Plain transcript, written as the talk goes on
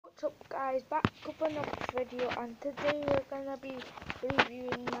What's up guys, back up another video, and today we're gonna be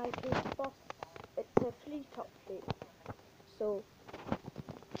reviewing my paperbus. It's a fleet update. So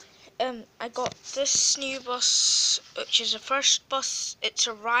I got this new bus, which is the first bus. It's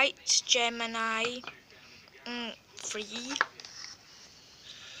a Wright Gemini 3.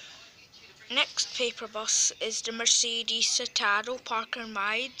 Next paperbus is the Mercedes Citaro Park and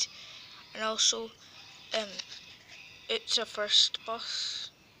Ride, and also it's a first bus.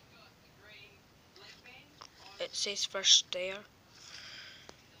 It says first there.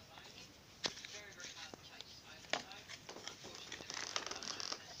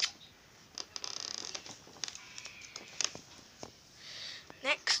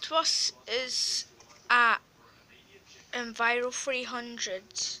 Next bus is a Enviro 300,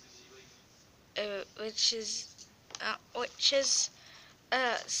 which is a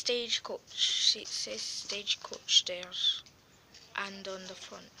stagecoach. It says stagecoach there, and on the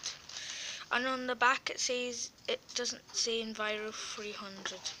front, and on the back it says, it doesn't say Enviro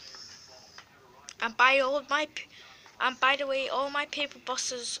 300. And by the way, all my paper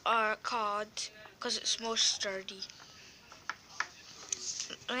buses are card because it's more sturdy.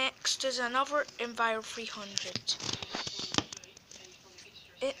 Next is another Enviro 300.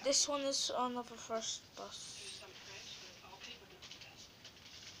 This one is another first bus.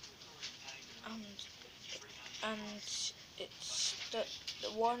 And it's the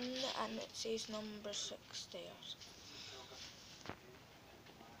one, and it says number 6 there.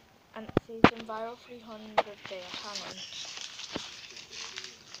 And it says Enviro 300 there. Hang on.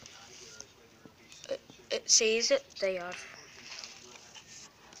 It says it there.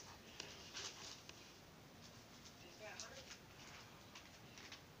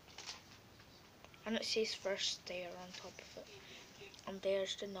 And it says first there on top of it. And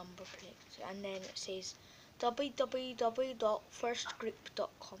there's the number plate. And then it says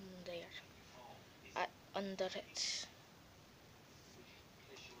www.firstgroup.com there under it.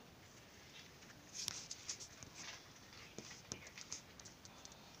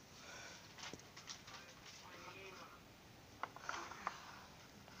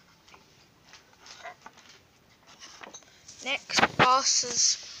 Next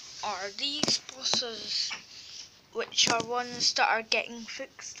buses are these buses, which are ones that are getting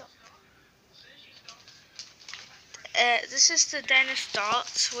fixed up. This is the Dennis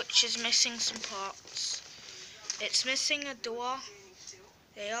Darts, which is missing some parts. It's missing a door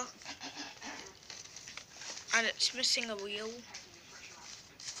there, and it's missing a wheel,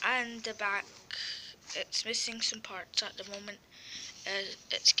 and the back, it's missing some parts at the moment.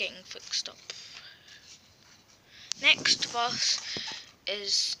 It's getting fixed up. Next bus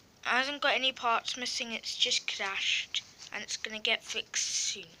hasn't got any parts missing, it's just crashed, and it's gonna get fixed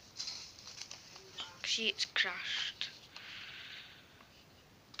soon. See, it's crashed.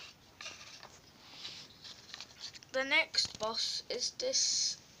 The next bus is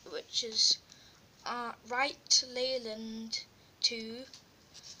this, which is Wright Leyland 2,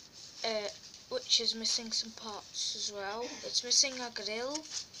 which is missing some parts as well. It's missing a grill,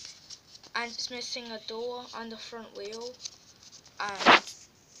 and it's missing a door and a front wheel, and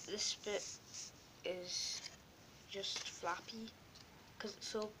this bit is just flappy,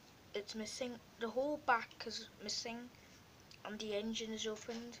 so it's missing. The whole back is missing, and the engine is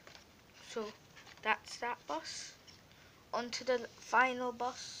opened. So that's that bus. On to the final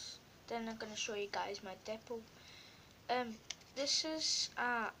bus, then I'm going to show you guys my depot. This is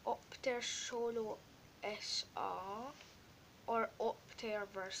Opter Solo SR, or Opter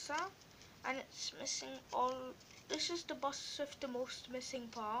Versa, and it's missing all. This is the bus with the most missing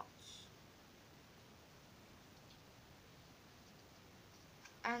parts,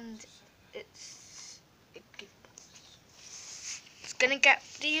 and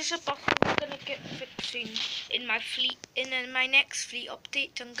these are buses are gonna get fixed soon in my fleet. In my next fleet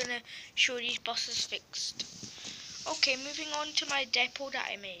update, I'm gonna show these buses fixed. Okay, moving on to my depot that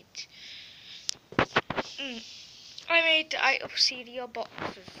I made. I made out of cereal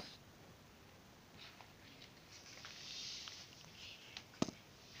boxes.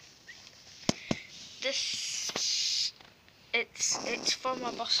 It's for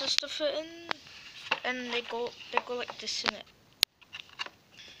my buses to fit in, and they go like this in it.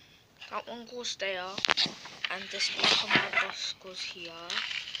 That one goes there, and this part of my bus goes here.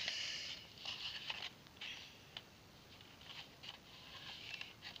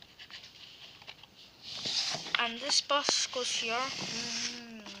 And this bus goes here.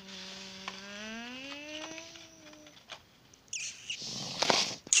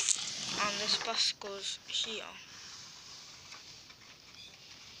 And this bus goes here.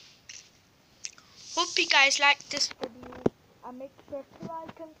 Hope you guys liked this video, and make sure to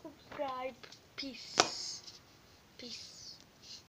like and subscribe. subscribe. Peace.